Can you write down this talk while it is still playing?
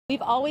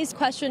We've always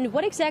questioned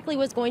what exactly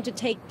was going to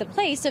take the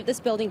place of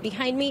this building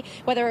behind me,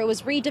 whether it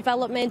was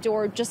redevelopment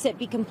or just it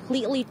be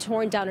completely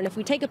torn down. And if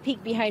we take a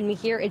peek behind me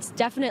here, it's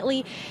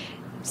definitely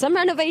some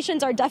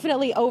renovations are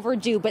definitely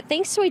overdue, but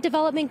thanks to a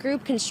development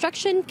group,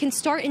 construction can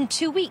start in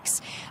 2 weeks.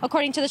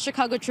 According to the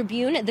Chicago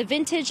Tribune, the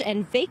vintage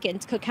and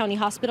vacant Cook County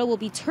Hospital will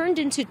be turned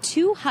into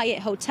 2 Hyatt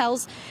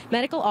hotels,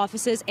 medical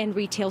offices, and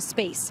retail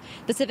space.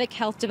 The Civic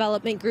Health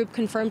Development Group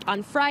confirmed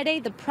on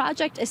Friday the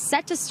project is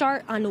set to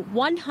start on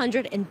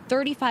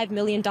 $135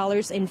 million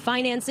in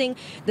financing.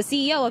 The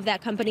CEO of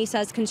that company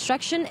says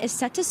construction is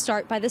set to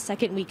start by the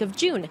second week of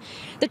June.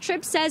 The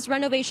Trib says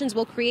renovations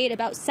will create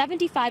about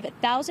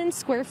 75,000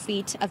 square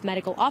feet of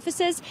medical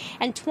offices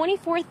and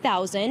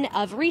 24,000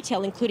 of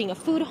retail, including a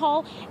food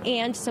hall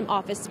and some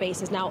office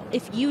spaces. Now,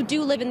 if you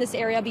do live in this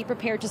area, be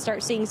prepared to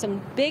start seeing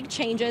some big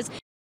changes.